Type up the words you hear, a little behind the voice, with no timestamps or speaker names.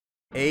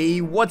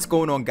Hey, what's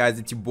going on, guys?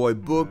 It's your boy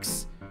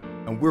Books,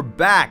 and we're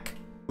back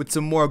with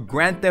some more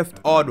Grand Theft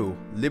Auto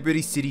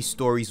Liberty City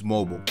Stories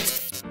Mobile.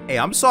 Hey,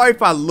 I'm sorry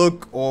if I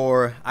look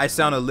or I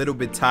sound a little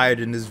bit tired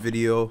in this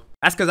video.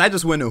 That's because I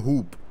just went to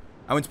hoop.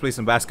 I went to play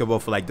some basketball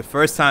for like the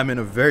first time in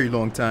a very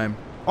long time.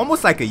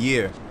 Almost like a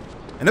year.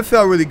 And it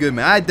felt really good,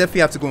 man. I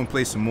definitely have to go and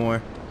play some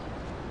more.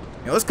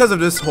 You know, it's because of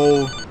this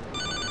whole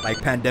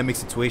like pandemic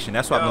situation.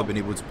 That's why I've not been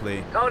able to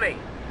play. Tony,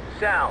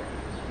 Sal,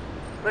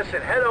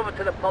 listen, head over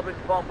to the public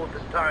phone booth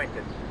in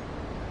Torrington.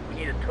 We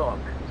need to talk.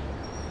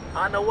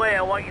 On the way,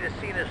 I want you to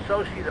see an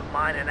associate of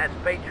mine, and that's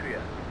Patria.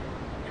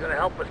 He's going to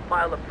help us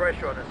pile the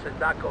pressure on the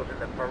Sindacos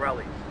and the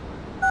Pirellis.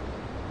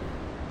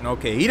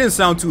 Okay, he didn't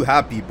sound too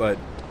happy, but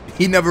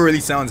he never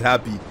really sounds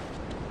happy.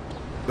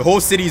 The whole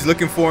city's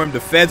looking for him.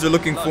 The feds are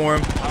looking for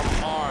him.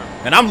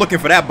 And I'm looking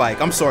for that bike.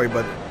 I'm sorry,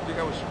 but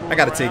I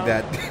gotta take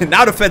that.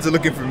 Now the feds are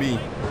looking for me.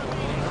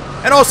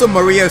 And also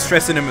Maria is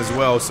stressing him as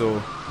well,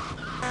 so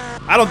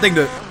I don't think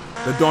the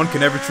Dawn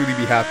can ever truly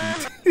be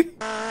happy.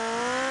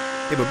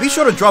 Hey, but be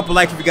sure to drop a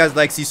like if you guys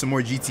like to see some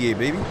more GTA,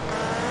 baby.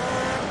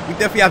 We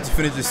definitely have to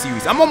finish this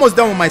series. I'm almost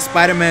done with my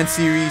Spider-Man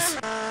series,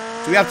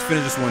 so we have to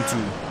finish this one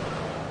too.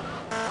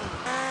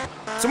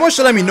 Someone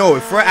should let me know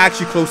if we're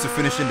actually close to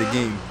finishing the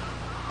game.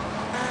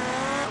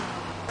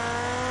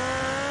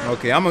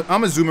 Okay,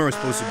 I'm assuming we're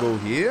supposed to go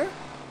here.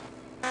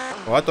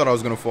 Oh, I thought I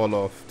was gonna fall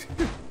off.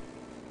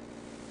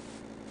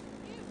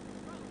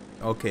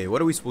 Okay,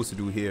 what are we supposed to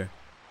do here?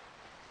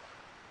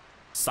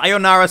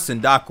 Sayonara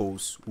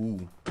Sindacos.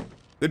 Ooh.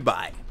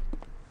 Goodbye.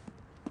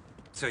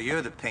 So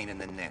you're the pain in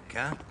the neck,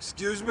 huh?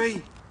 Excuse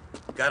me?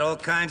 Got all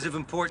kinds of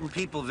important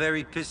people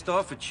very pissed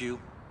off at you.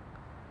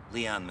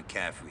 Leon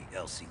McCaffrey,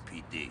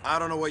 LCPD. I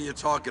don't know what you're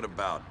talking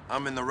about.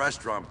 I'm in the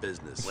restaurant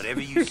business.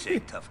 Whatever you say,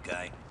 tough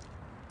guy.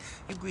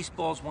 You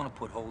greaseballs want to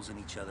put holes in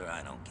each other,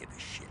 I don't give a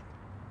shit.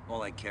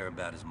 All I care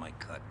about is my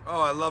cut.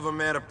 Oh, I love a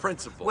man of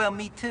principle. Well,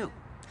 me too.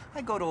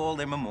 I go to all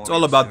their memorial. It's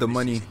all about the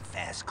money.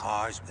 Fast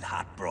cars with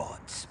hot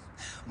broads.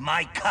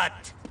 My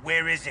cut,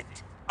 where is it?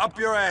 Up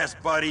your ass,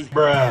 buddy.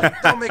 Bruh.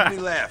 Don't make me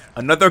laugh.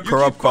 Another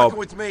corrupt cop.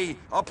 With me,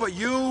 I'll put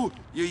you,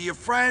 your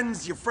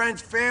friends,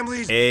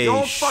 families, hey, your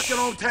whole fucking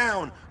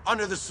hometown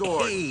under the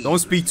sword. Hey, don't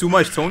speak too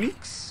much, Tony.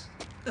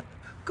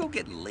 Go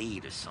get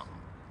laid or something.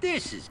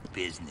 This is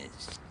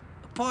business.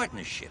 A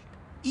partnership.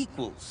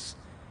 Equals.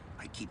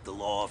 I keep the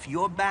law off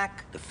your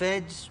back, the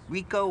feds,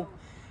 Rico,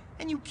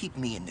 and you keep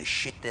me in the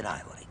shit that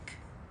I like.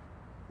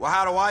 Well,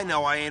 how do I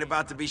know I ain't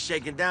about to be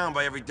shaken down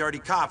by every dirty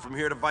cop from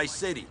here to Vice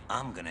City?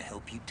 I'm gonna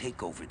help you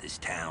take over this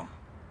town.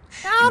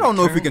 I don't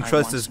know if we can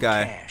trust this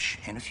guy. Cash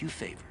and a few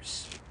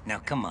favors. Now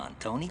come on,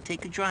 Tony,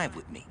 take a drive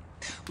with me.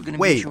 We're gonna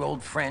meet your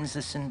old friends, the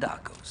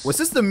Sindacos. Was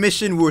this the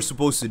mission we were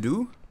supposed to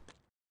do?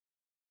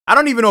 I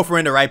don't even know if we're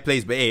in the right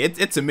place, but hey,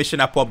 it's a mission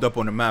that popped up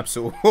on the map,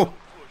 so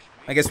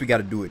I guess we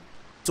gotta do it.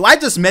 So I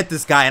just met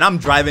this guy and I'm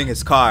driving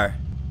his car.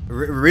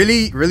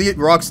 Really,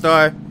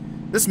 Rockstar?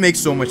 This makes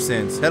so much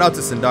sense. Head out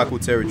to Sindaco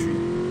territory.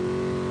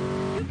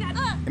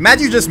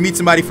 Imagine you just meet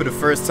somebody for the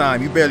first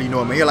time. You barely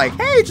know him and you're like,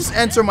 hey, just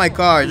enter my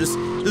car. Just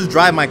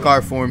drive my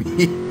car for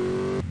me.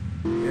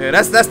 Yeah,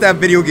 that's that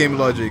video game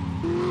logic.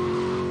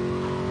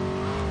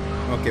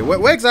 Okay,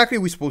 where exactly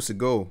are we supposed to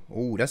go?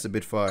 Oh, that's a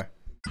bit far.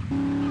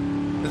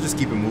 Let's just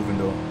keep it moving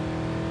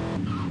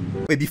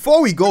though. Wait,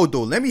 before we go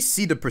though, let me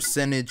see the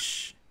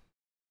percentage.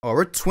 Oh,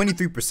 we're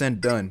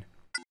 23% done.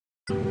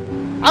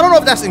 I don't know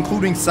if that's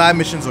including side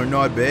missions or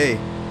not, but hey,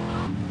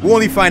 we'll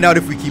only find out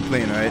if we keep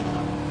playing, right?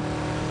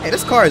 Hey,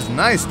 this car is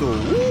nice though.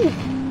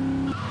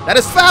 Ooh. That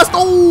is fast.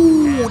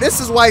 Oh, this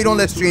is why you don't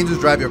let strangers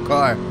drive your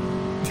car.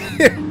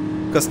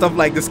 Because stuff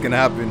like this can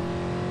happen.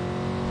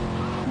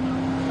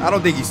 I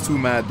don't think he's too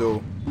mad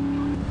though.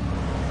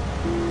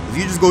 If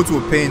you just go to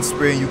a paint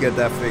spray and you get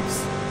that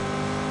fixed.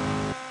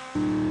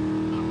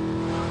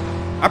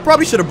 I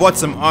probably should have bought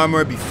some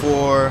armor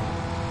before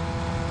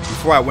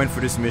I went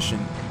for this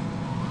mission.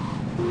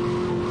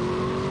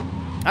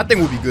 I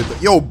think we'll be good though.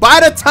 Yo, by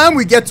the time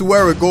we get to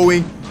where we're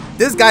going,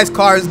 this guy's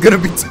car is gonna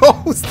be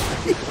toast.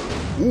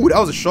 Ooh, that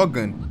was a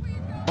shotgun.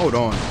 Hold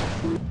on.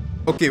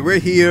 Okay, we're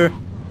here.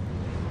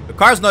 The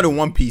car's not in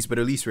one piece, but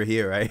at least we're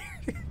here, right?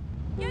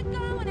 You're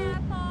going,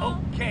 asshole.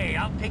 Okay,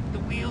 I'll take the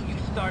wheel, you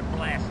start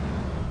blasting.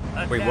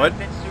 Wait, what?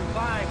 Adapt and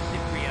survive,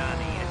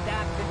 Cipriani.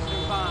 Adapt and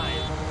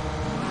survive.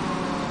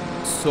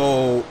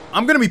 So,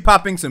 I'm gonna be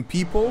popping some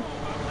people.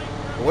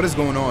 What is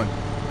going on?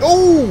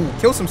 Oh,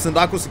 kill some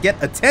Sindacos to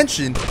get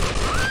attention.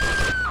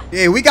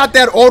 Yeah, we got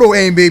that auto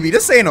aim, baby.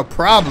 This ain't a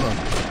problem.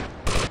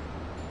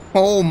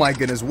 Oh my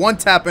goodness. One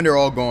tap and they're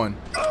all gone.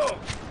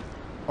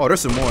 Oh, there's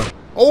some more.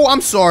 Oh,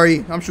 I'm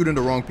sorry. I'm shooting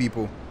the wrong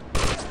people.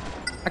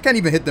 I can't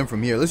even hit them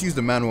from here. Let's use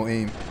the manual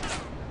aim.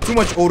 Too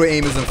much auto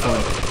aim isn't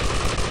fun.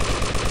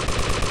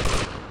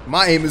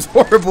 My aim is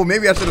horrible.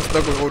 Maybe I should have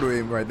stuck with auto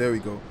aim. Right, there we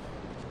go.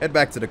 Head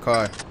back to the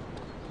car.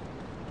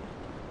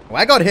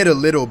 Well, I got hit a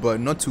little, but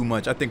not too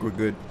much. I think we're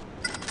good.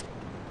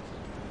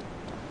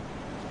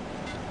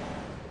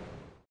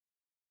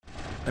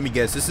 Let me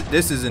guess.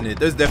 This isn't it.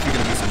 There's definitely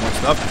gonna be some more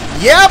stuff.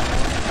 Yep.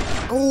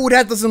 Oh,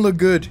 that doesn't look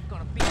good.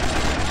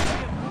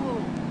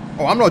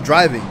 Oh, I'm not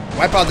driving.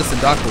 Wipe out the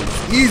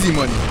Sindacos. Easy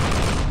money.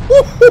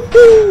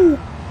 Woo-hoo-hoo.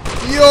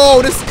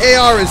 Yo, this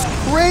AR is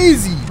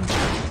crazy.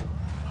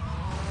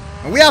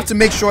 And we have to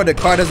make sure the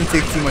car doesn't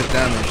take too much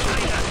damage.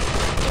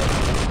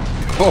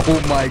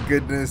 Oh my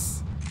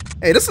goodness.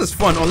 Hey, this is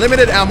fun.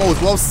 Unlimited ammo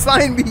as well.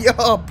 Sign me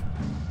up.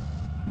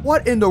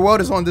 What in the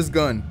world is on this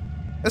gun?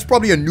 That's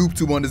probably a noob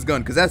tube on this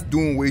gun because that's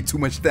doing way too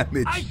much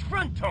damage. Eyes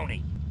front,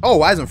 Tony.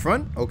 Oh, eyes in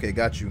front? Okay,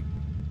 got you.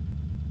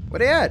 Where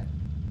they at?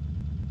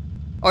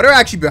 Oh, they're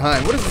actually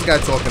behind. What is this guy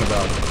talking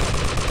about?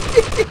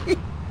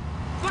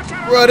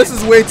 Bro, this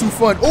is way too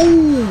fun.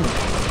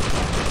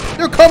 Oh!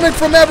 They're coming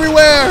from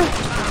everywhere!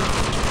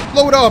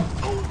 Load up.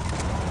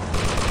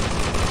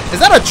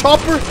 Is that a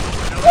chopper?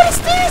 What is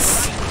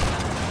this?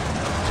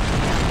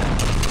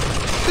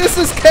 This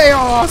is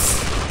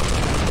chaos.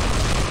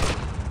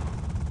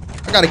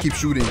 I gotta keep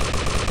shooting.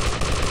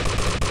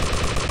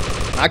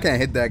 I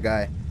can't hit that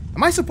guy.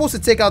 Am I supposed to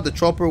take out the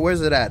chopper?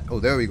 Where's it at? Oh,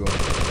 there we go.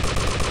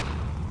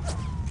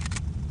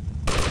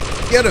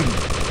 Get him.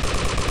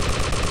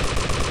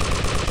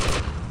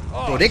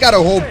 Oh, they got a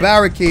whole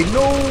barricade.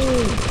 No.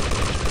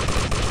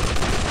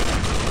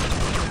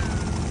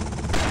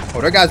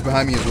 Oh, that guy's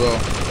behind me as well.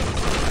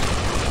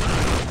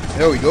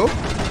 There we go.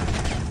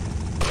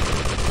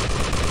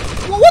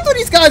 Well, what do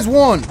these guys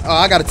want? Oh,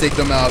 I gotta take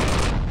them out.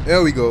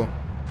 There we go.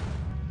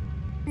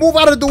 Move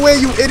out of the way,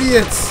 you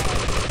idiots.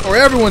 Or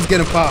everyone's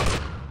getting popped.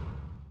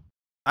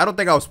 I don't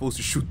think I was supposed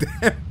to shoot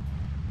them.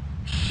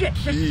 Shit,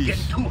 this is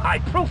getting too high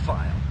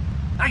profile.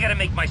 I gotta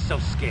make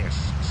myself scarce.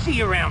 See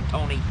you around,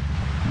 Tony.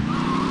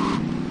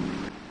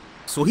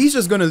 So he's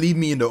just gonna leave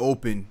me in the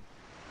open.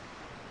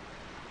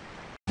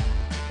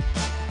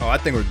 Oh, I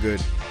think we're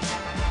good.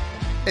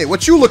 Hey,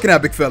 what you looking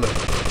at, big fella?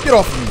 Get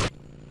off of me.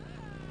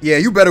 Yeah,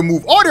 you better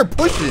move. Oh, they're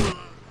pushing.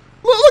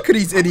 Look at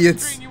these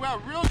idiots.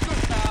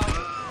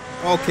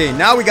 Okay,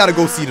 now we gotta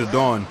go see the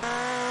dawn.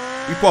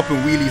 We popping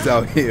wheelies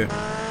out here.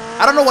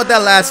 I don't know what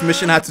that last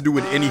mission had to do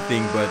with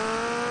anything, but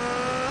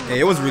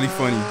hey, it was really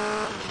funny.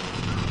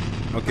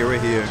 Okay, we're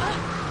here.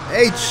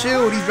 Hey,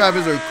 chill. These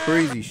drivers are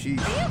crazy. Sheesh.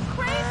 Are you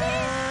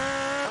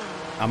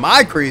crazy? Am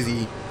I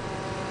crazy?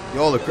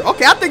 Y'all are crazy.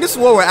 Okay, I think this is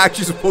what we're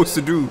actually supposed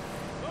to do.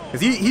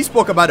 Because he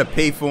spoke about a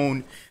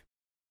payphone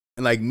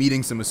and like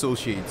meeting some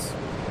associates.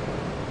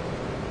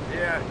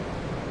 Yeah.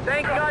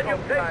 Thank God you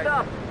picked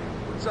up.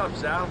 What's up,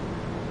 Sal?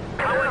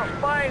 I went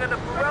spying on the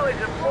Pirellis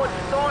in Fort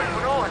Thornton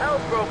when all hell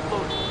broke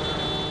loose.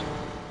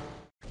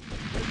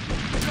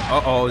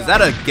 Uh-oh, is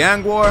that a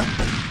gang war?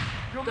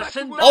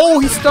 The Oh,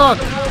 he's stuck.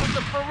 the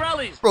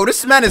Pirellis. Bro,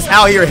 this man is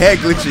out here head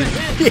glitching.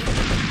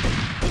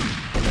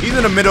 He's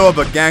in the middle of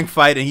a gang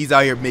fight and he's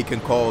out here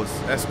making calls.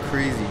 That's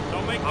crazy.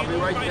 Don't make I'll be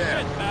right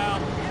there.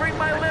 Bring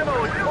my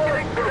limo. It's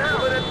bulletproof.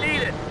 We're gonna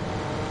need it.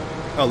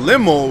 A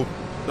limo?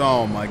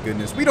 Oh my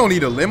goodness. We don't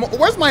need a limo.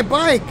 Where's my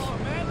bike?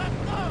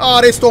 Oh,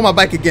 they stole my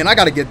bike again. I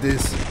gotta get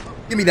this.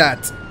 Give me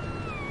that.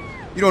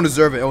 You don't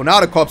deserve it. Oh,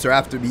 now the cops are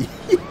after me.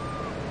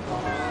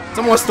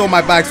 Someone stole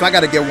my bike, so I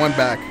gotta get one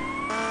back.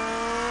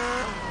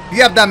 If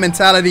you have that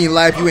mentality in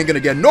life, you ain't gonna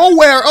get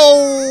nowhere.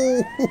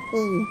 Oh!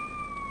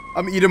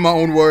 I'm eating my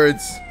own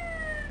words.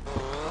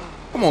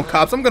 Come on,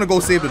 cops. I'm gonna go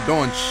save the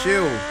dawn.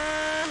 Chill.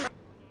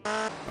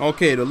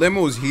 Okay, the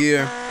limo's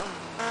here.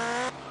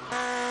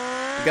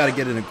 We gotta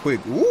get in it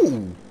quick.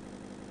 Ooh.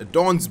 The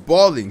dawn's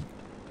balling.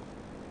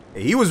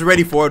 Hey, he was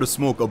ready for her to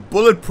smoke. A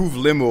bulletproof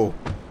limo.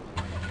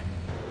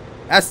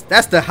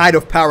 That's the height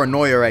of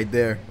paranoia right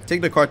there.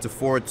 Take the car to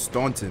Fort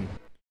Staunton.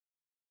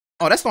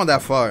 Oh, that's not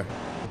that far.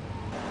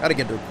 Gotta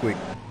get there quick.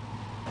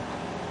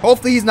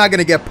 Hopefully he's not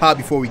gonna get popped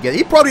before we get.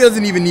 He probably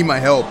doesn't even need my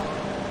help.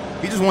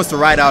 He just wants to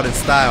ride out in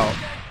style.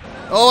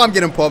 Oh, I'm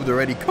getting popped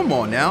already. Come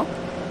on now.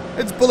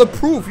 It's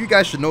bulletproof. You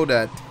guys should know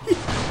that.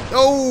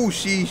 Oh,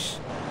 sheesh.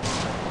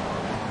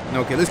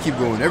 Okay, let's keep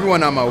going.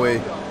 Everyone on my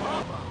way.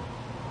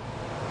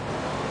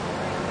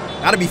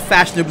 Gotta be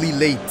fashionably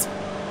late.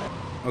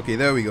 Okay,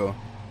 there we go.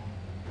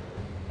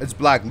 It's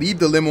black. Leave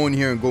the limo in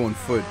here and go on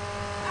foot.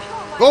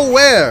 Go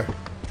where?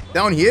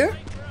 Down here?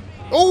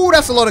 Oh,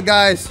 that's a lot of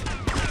guys.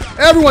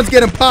 Everyone's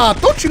getting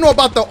popped. Don't you know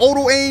about the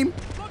auto aim?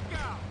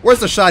 Where's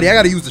the shotty? I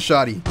gotta use the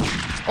shotty.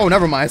 Oh,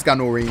 never mind. It's got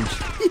no range.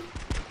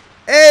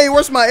 Hey,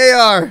 where's my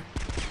AR?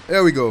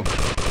 There we go.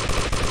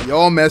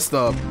 Y'all messed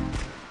up.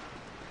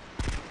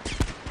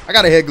 I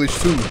got a head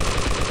glitch too.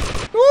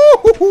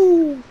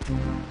 Woo-hoo-hoo.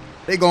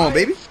 They gone,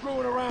 baby.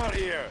 Screwing around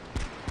here.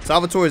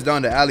 Salvatore's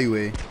down the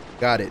alleyway.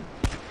 Got it.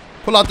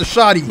 Pull out the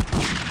shotty.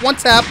 One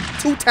tap,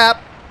 two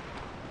tap.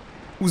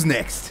 Who's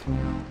next?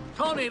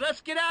 Tony,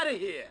 let's get out of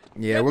here.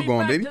 Yeah, Get we're me going,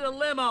 back baby. to the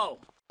limo.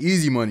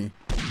 Easy money.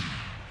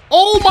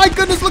 Oh my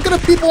goodness, look at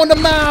the people on the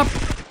map.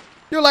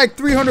 You're like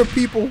 300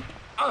 people.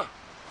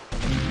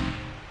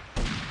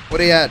 Where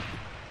they at?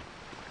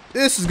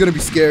 This is gonna be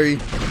scary.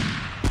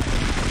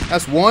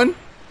 That's one.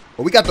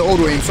 But we got the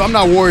auto aim, so I'm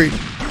not worried.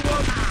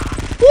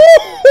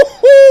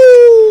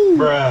 Woo-hoo-hoo!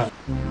 Bruh.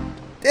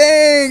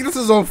 Dang, this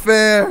is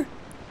unfair.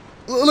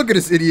 Look at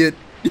this idiot.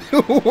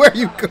 Where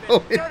you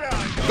going?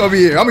 Come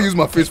here. I'm gonna use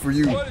my fist for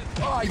you.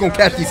 You gonna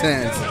catch these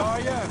hands.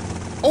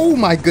 Oh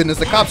my goodness,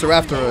 the cops are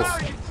after us.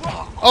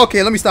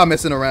 Okay, let me stop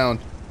messing around.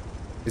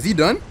 Is he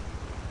done?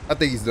 I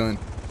think he's done.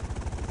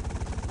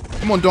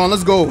 Come on, Dawn,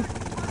 let's go.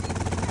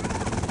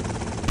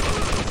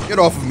 Get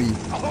off of me.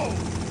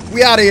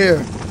 We out of here.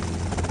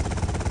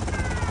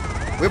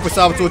 Wait for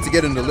Salvatore to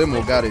get in the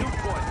limo. Got it.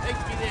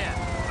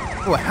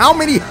 Oh, how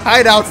many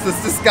hideouts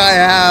does this guy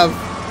have?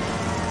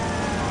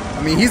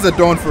 I mean, he's a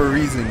Dawn for a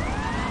reason.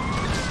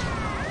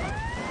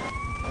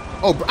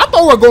 Oh, I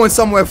thought we were going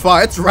somewhere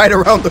far. It's right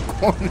around the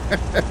corner.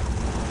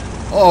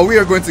 Oh, we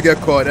are going to get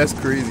caught. That's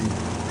crazy.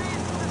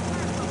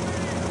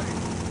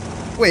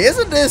 Wait,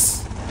 isn't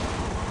this...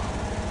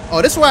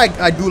 Oh, this is why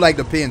I do like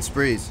the pay and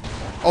sprays.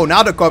 Oh,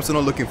 now the cops are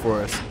not looking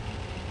for us.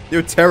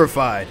 They're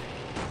terrified.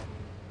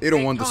 They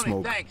don't want the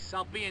smoke. Thanks,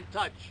 I'll be in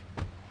touch.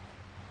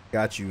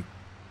 Got you.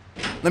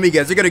 Let me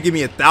guess, they're gonna give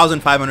me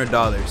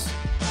 $1,500.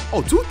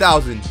 Oh,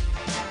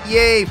 $2,000.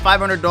 Yay,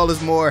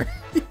 $500 more.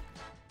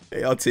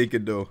 Hey, I'll take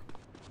it though.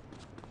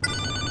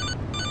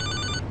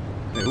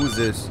 Hey, who's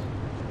this?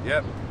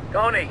 Yep.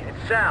 Tony,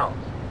 it's Sal.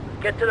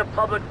 Get to the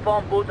public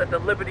phone booth at the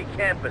Liberty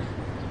campus.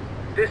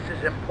 This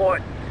is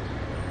important.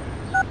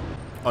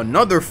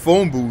 Another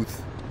phone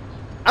booth.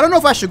 I don't know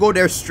if I should go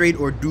there straight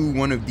or do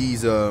one of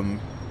these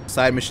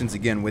side missions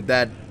again with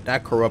that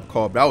corrupt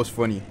cop. That was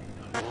funny.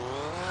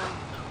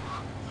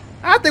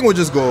 I think we'll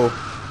just go.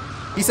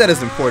 He said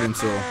it's important,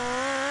 so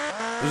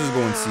let's just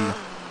go and see.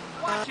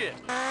 Watch it.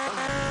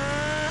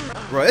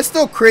 Bro, it's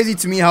still crazy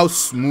to me how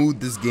smooth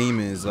this game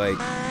is. Like,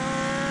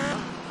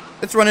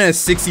 it's running at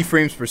 60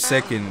 frames per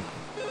second.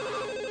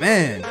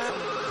 Man,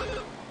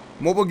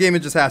 mobile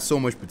gaming just has so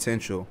much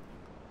potential.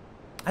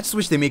 I just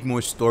wish they make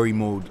more story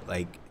mode,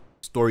 like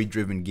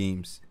story-driven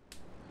games.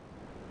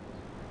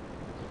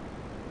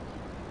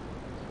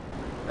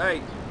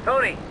 Hey.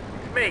 Tony,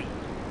 it's me.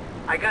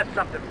 I got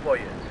something for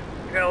you.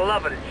 You're gonna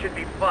love it. It should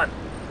be fun.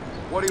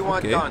 What do you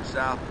want done,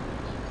 Sal?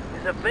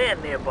 There's a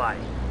van nearby.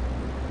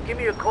 Give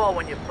me a call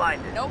when you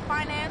find it. No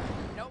finance,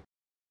 no.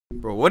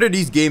 Bro, what are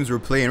these games we're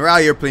playing? We're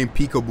out here playing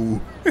peekaboo.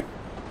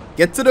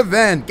 Get to the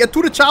van. Get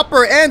to the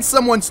chopper. And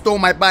someone stole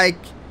my bike.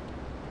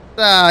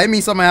 It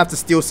means I'm gonna have to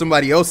steal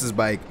somebody else's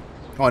bike.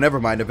 Oh, never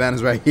mind. The van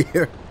is right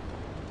here.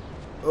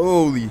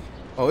 Holy.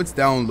 Oh, it's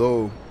down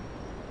low.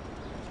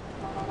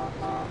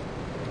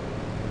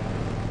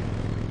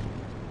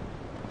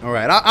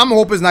 Alright, I'm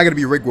hoping it's not gonna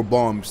be rigged with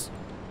bombs.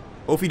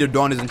 Hopefully the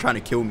Dawn isn't trying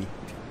to kill me.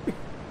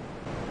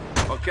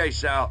 Okay,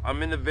 Sal,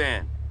 I'm in the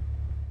van.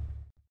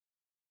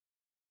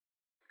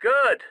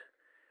 Good.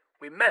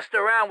 We messed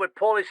around with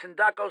Paulie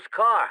Sindaco's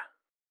car.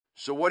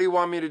 So what do you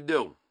want me to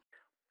do?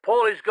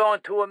 Paulie's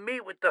going to a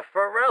meet with the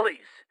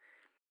Forellis.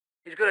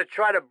 He's gonna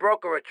try to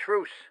broker a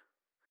truce.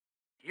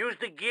 Use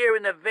the gear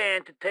in the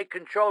van to take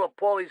control of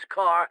Paulie's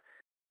car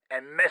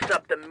and mess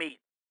up the meet.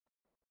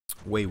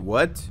 Wait,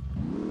 what?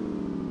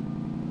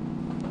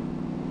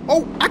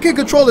 Oh, I can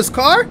control his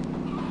car?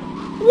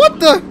 What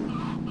the?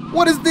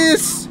 What is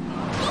this?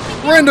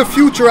 We're in the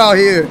future out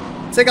here.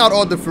 Take out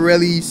all the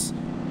Forellis.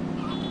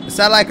 The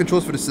satellite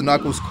controls for the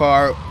Sindaco's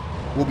car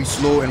will be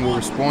slow and will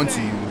respond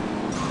to you.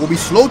 Will be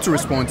slow to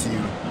respond to you.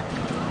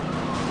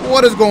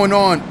 What is going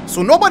on?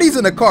 So nobody's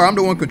in the car. I'm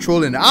the one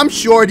controlling it. I'm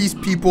sure these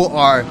people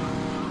are...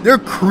 They're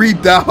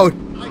creeped out.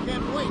 I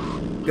can't wait.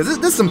 Because this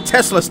is some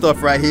Tesla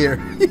stuff right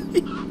here.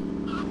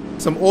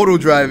 Some auto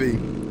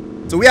driving.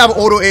 So we have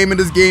auto aim in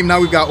this game. Now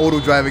we've got auto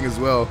driving as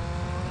well.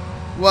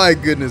 My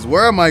goodness.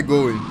 Where am I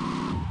going?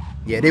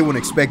 Yeah, they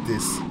wouldn't expect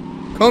this.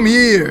 Come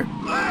here.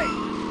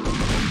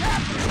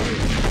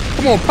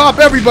 Come on, pop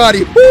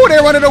everybody. Woo,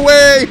 they're running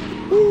away.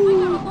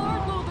 Woo.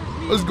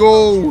 Let's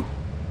go.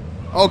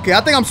 Okay,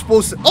 I think I'm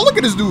supposed to... Oh, look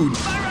at this dude.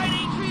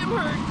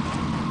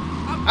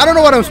 I don't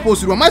know what I'm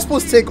supposed to do. Am I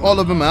supposed to take all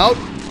of them out?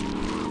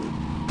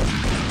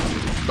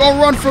 Don't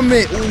run from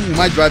me. Ooh,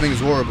 my driving is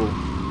horrible.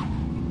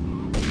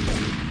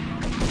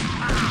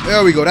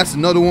 There we go. That's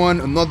another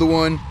one. Another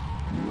one.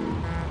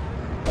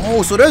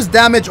 Oh, so there's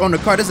damage on the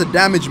car. There's a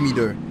damage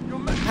meter.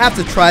 I have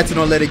to try to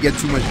not let it get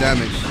too much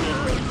damage.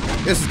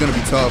 This is going to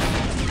be tough.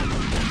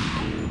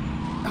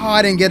 Oh,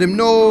 I didn't get him.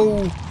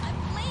 No.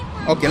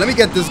 Okay, let me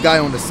get this guy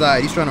on the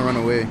side. He's trying to run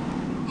away.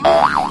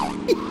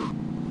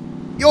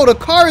 Yo, the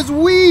car is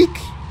weak.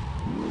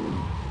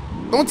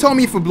 Don't tell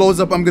me if it blows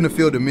up, I'm going to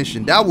fail the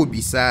mission. That would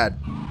be sad.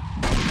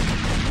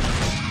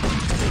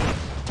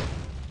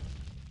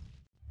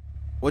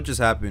 What just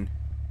happened?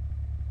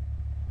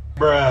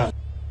 Bruh.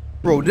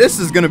 Bro, this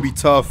is going to be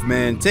tough,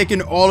 man.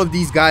 Taking all of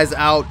these guys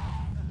out.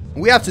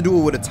 We have to do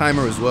it with a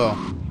timer as well.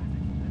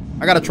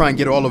 I got to try and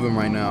get all of them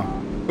right now.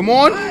 Come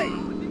on.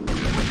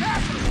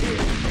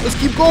 Let's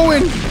keep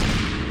going.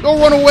 Don't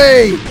run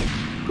away.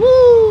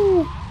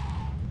 Woo.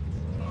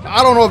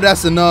 I don't know if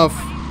that's enough.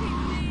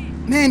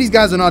 Man, these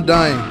guys are not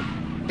dying.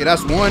 Okay,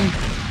 that's one.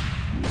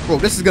 Bro,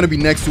 this is going to be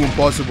next to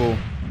impossible.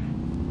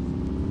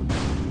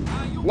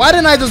 Why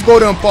didn't I just go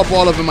there and pop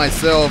all of them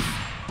myself?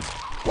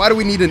 Why do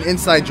we need an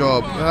inside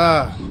job?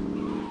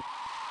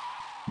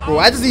 Bro,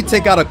 I just need to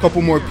take out a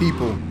couple more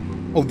people.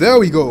 Oh, there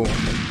we go.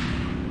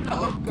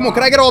 Come on,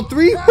 can I get all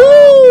three?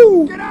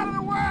 Woo! Get out of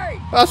the way!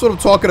 That's what I'm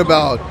talking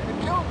about.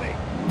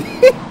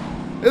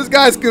 This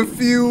guy's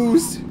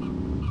confused.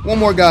 One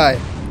more guy.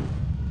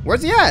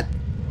 Where's he at?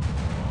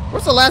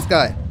 Where's the last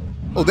guy?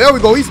 Oh, there we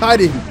go. He's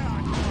hiding.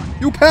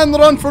 You can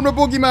run from the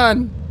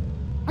boogeyman.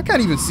 I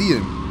can't even see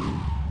him.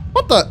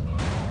 What the?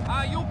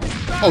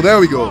 Oh, there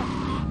we go.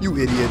 You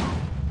idiot.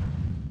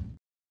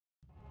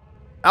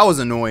 That was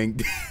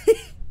annoying.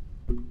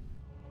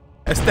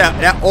 That's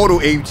that auto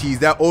aim cheese.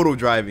 That auto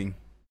driving.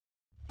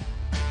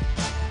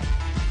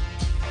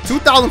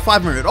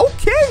 2,500.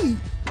 Okay.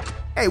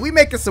 Hey, we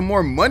making some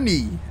more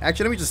money.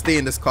 Actually, let me just stay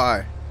in this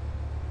car.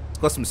 It's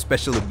got some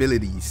special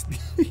abilities.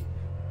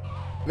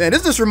 Man,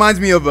 this just reminds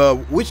me of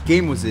which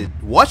game was it?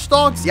 Watch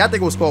Dogs? Yeah, I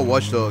think it was called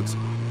Watch Dogs.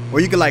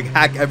 Where you could like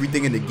hack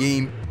everything in the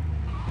game.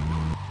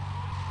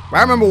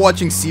 I remember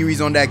watching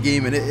series on that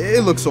game and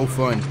it looked so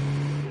fun.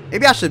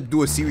 Maybe I should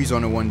do a series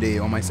on it one day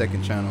on my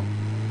second channel.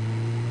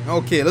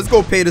 Okay, let's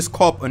go pay this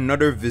cop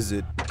another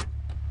visit.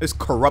 This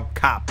corrupt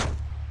cop.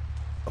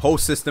 The whole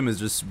system is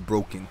just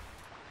broken.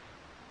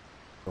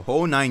 The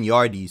whole 9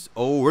 yardies.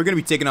 Oh, we're gonna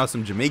be taking out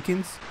some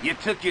Jamaicans. You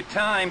took your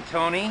time,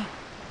 Tony.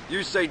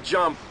 You say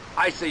jump,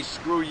 I say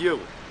screw you.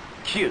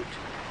 Cute.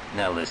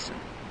 Now listen.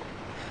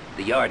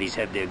 The Yardies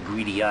have their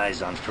greedy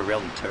eyes on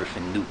Forelli turf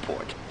in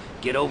Newport.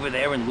 Get over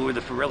there and lure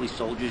the Forelli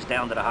soldiers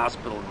down to the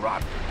hospital in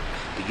Rockford.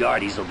 The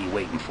Yardies will be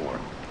waiting for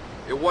them.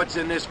 Hey, what's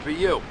in this for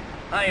you?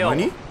 I owe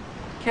Money? 'em.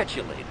 Catch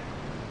you later.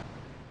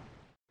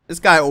 This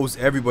guy owes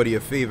everybody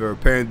a favor,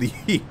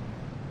 apparently.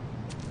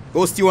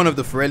 Go steal one of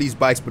the Forelli's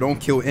bikes, but don't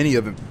kill any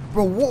of them.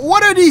 Bro,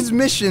 what are these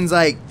missions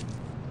like?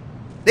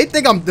 They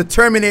think I'm the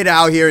Terminator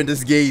out here in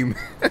this game.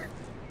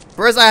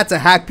 First, I had to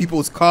hack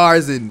people's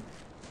cars and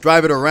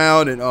drive it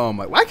around, and oh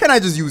my, why can't I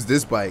just use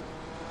this bike?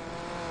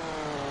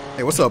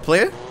 Hey, what's up,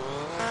 player?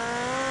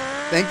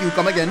 Thank you,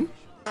 come again.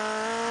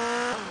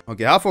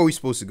 Okay, how far are we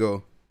supposed to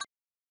go?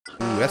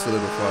 Ooh, that's a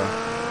little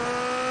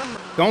far.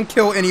 Don't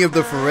kill any of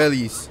the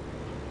Forellis.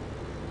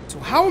 So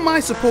how am I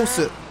supposed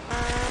to...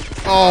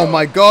 Oh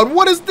my god,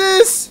 what is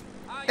this?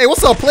 Hey,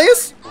 what's up,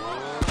 players?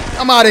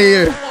 I'm out of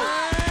here.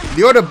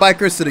 Lure the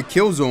bikers to the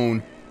kill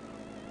zone.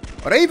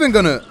 Are they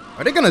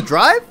gonna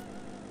drive?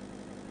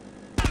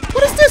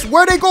 What is this?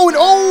 Where are they going?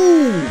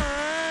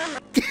 Oh!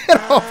 Get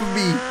off of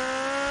me.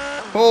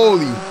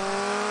 Holy.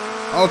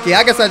 Okay,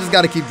 I guess I just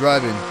gotta keep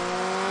driving.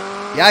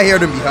 Yeah, I hear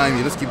them behind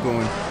me. Let's keep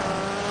going.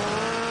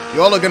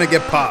 Y'all are gonna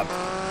get popped.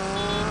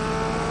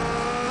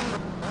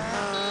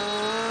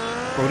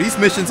 Bro, these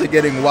missions are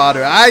getting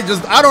wilder. I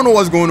don't know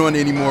what's going on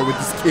anymore with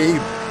this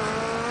game.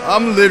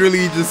 I'm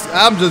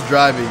just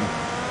driving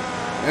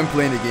and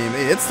playing the game.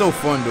 Hey, it's so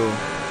fun though.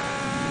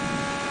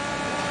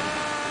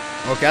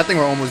 Okay, I think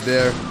we're almost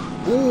there.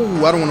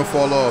 Ooh, I don't want to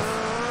fall off.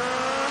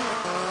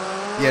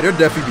 Yeah, they're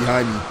definitely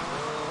behind me.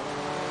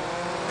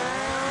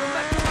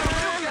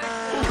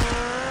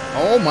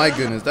 Oh my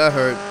goodness, that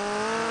hurt.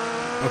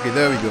 Okay,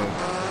 there we go.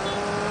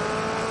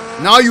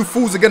 Now you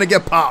fools are gonna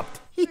get popped.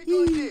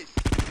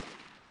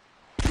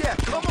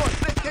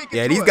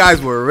 Yeah, these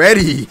guys were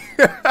ready.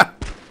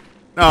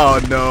 Oh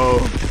no.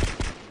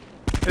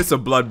 It's a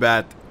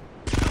bloodbath.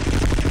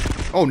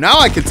 Oh, now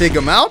I can take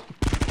him out?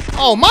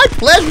 Oh, my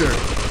pleasure.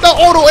 The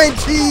auto aim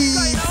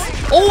cheese.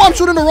 Oh, I'm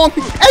shooting the wrong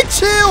people. Hey,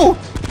 chill.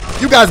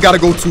 You guys gotta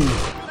go too.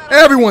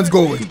 Everyone's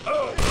going.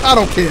 I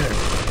don't care.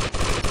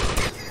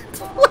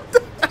 What the?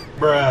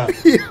 Bruh.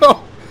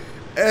 Yo.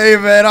 Hey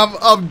man,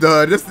 I'm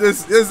done.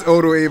 This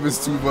auto aim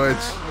is too much.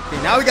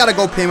 Okay, now we gotta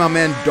go pay my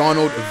man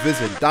Donald a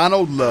visit.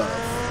 Donald Love.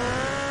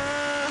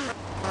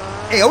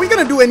 Hey, are we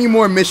gonna do any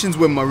more missions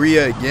with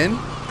Maria again?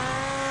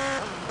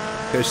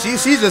 Cause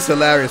she's just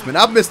hilarious, man.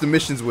 I've missed the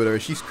missions with her.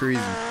 She's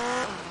crazy.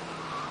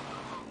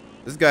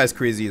 This guy's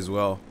crazy as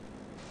well.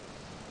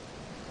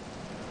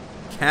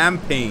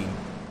 Campaign.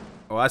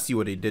 Oh, I see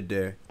what they did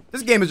there.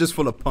 This game is just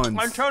full of puns.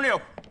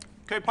 Antonio,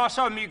 que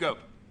pasa, amigo?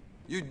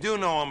 You do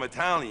know I'm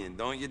Italian,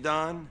 don't you,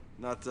 Don?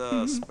 Not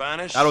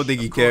Spanish? I don't think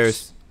he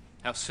cares.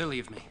 How silly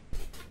of me.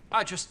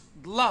 I just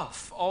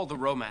love all the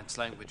Romance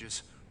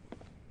languages.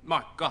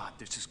 My God,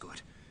 this is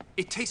good.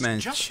 It tastes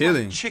just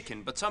chilling. like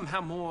chicken, but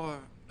somehow more,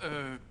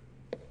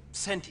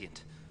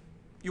 sentient.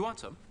 You want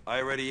some? I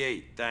already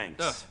ate,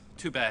 thanks. Ugh,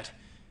 too bad.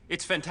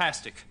 It's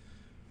fantastic.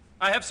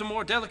 I have some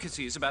more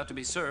delicacies about to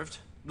be served.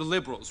 The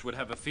liberals would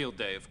have a field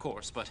day, of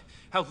course, but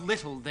how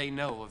little they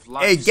know of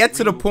life. Hey, get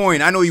to the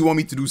point. I know you want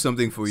me to do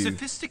something for you.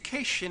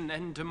 Sophistication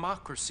and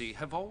democracy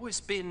have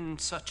always been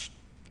such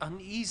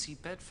uneasy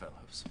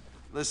bedfellows.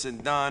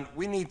 Listen, Don,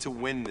 we need to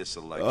win this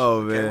election.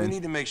 Oh, okay? man. We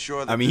need to make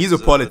sure that I mean, he's a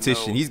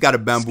politician. He's got to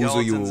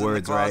bamboozle you with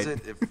words, right?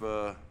 If,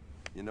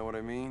 you know what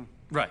I mean?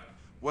 Right.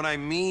 What I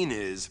mean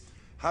is,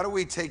 how do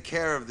we take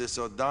care of this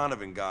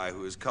O'Donovan guy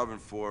who is covering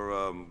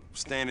for,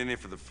 standing in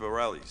for the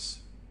Forellis?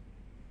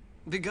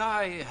 The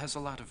guy has a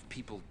lot of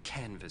people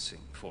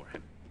canvassing for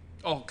him.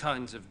 All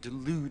kinds of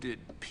deluded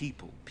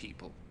people,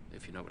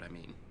 if you know what I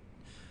mean.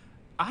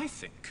 I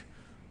think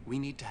we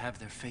need to have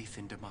their faith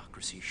in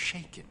democracy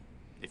shaken,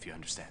 if you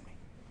understand me.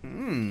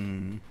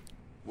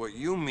 What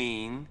you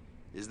mean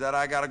is that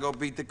I gotta go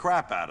beat the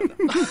crap out of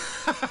them.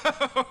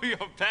 Oh, your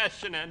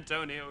passion,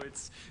 Antonio.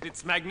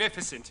 It's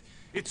magnificent.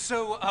 It's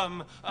so,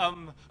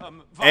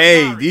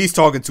 Hey, Vulgarian. he's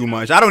talking too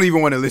much. I don't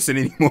even want to listen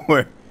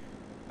anymore.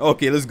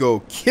 Okay, let's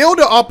go. Kill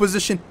the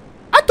opposition.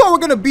 I thought we are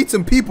gonna beat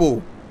some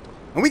people.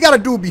 And we gotta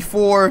do it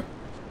before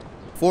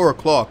 4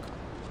 o'clock.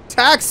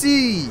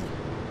 Taxi!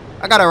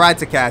 I got a ride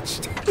to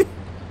catch.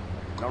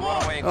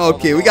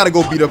 Okay, we gotta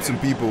go beat up some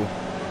people.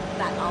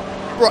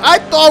 Bro, I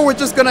thought we're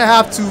just gonna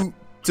have to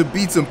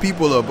beat some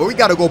people up, but we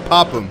gotta go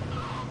pop them.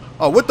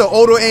 Oh, with the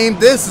auto aim,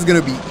 this is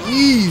gonna be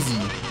easy.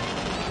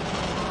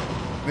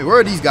 Wait, where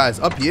are these guys?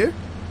 Up here?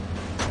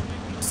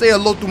 Say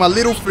hello to my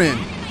little friend.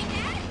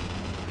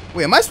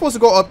 Wait, am I supposed to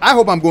go up? I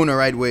hope I'm going the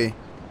right way.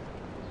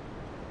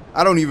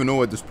 I don't even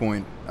know at this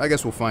point. I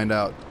guess we'll find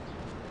out.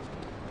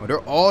 Oh, they're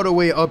all the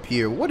way up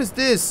here. What is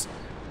this?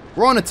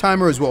 We're on a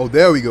timer as well.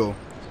 There we go.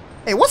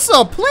 Hey, what's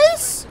up,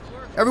 place?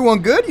 Everyone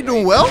good? You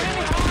doing well?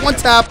 1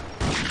 tap,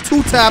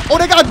 2 tap. Oh,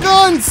 they got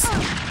guns!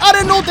 I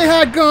didn't know they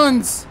had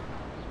guns.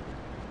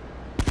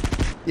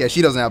 Yeah,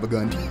 she doesn't have a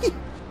gun.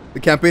 The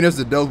campaigners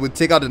that dealt with,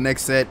 take out the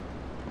next set.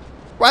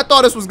 Bro, I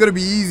thought this was gonna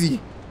be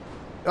easy.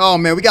 Oh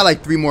man, we got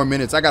like 3 more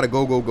minutes. I gotta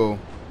go.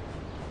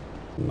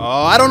 Oh,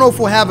 I don't know if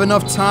we'll have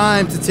enough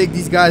time to take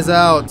these guys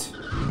out.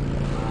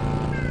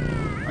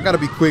 I gotta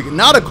be quick.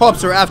 Now the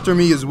cops are after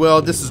me as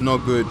well. This is no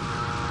good.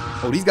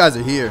 Oh, these guys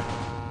are here.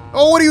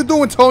 Oh, what are you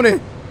doing, Tony?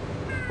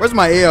 Where's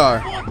my AR?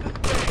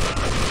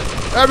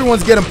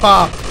 Everyone's getting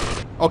popped.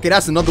 Okay,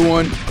 that's another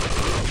one.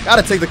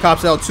 Gotta take the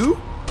cops out too.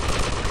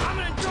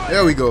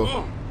 There we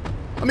go.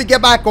 Let me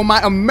get back on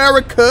my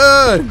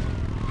American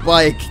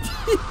bike.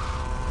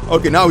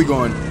 Okay, now we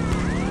going.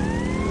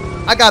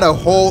 I got a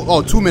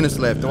whole 2 minutes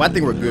left. Oh, I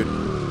think we're good.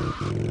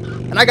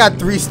 And I got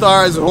 3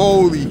 stars.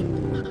 Holy.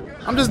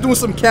 I'm just doing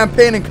some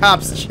campaigning,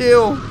 cops.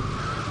 Chill.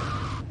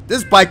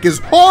 This bike is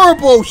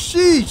horrible.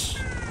 Sheesh.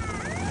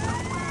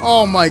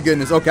 Oh my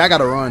goodness. Okay, I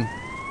gotta run.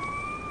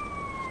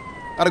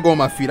 Gotta go on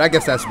my feet. I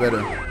guess that's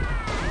better.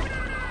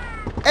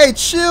 Hey,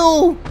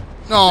 chill.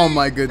 Oh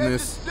my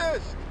goodness.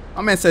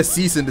 My man says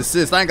cease and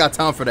desist. I ain't got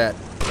time for that.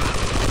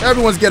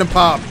 Everyone's getting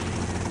popped.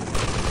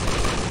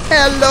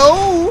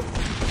 Hello.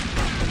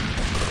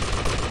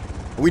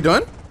 Are we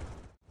done?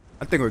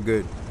 I think we're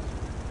good.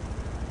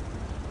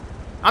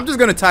 I'm just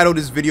gonna title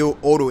this video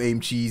Auto Aim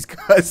Cheese,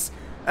 cause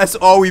that's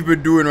all we've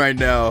been doing right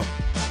now.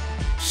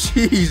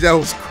 Jeez, that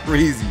was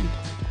crazy.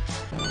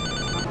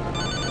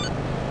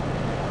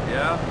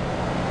 Yeah?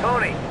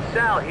 Tony,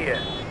 Sal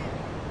here.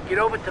 Get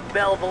over to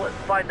Belleville and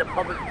find the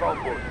public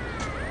phone booth.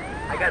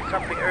 I got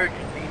something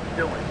urgent needs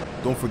doing.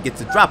 Don't forget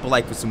to drop a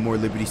like for some more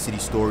Liberty City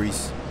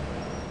stories.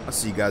 I'll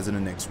see you guys in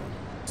the next one.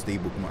 Stay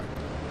bookmarked.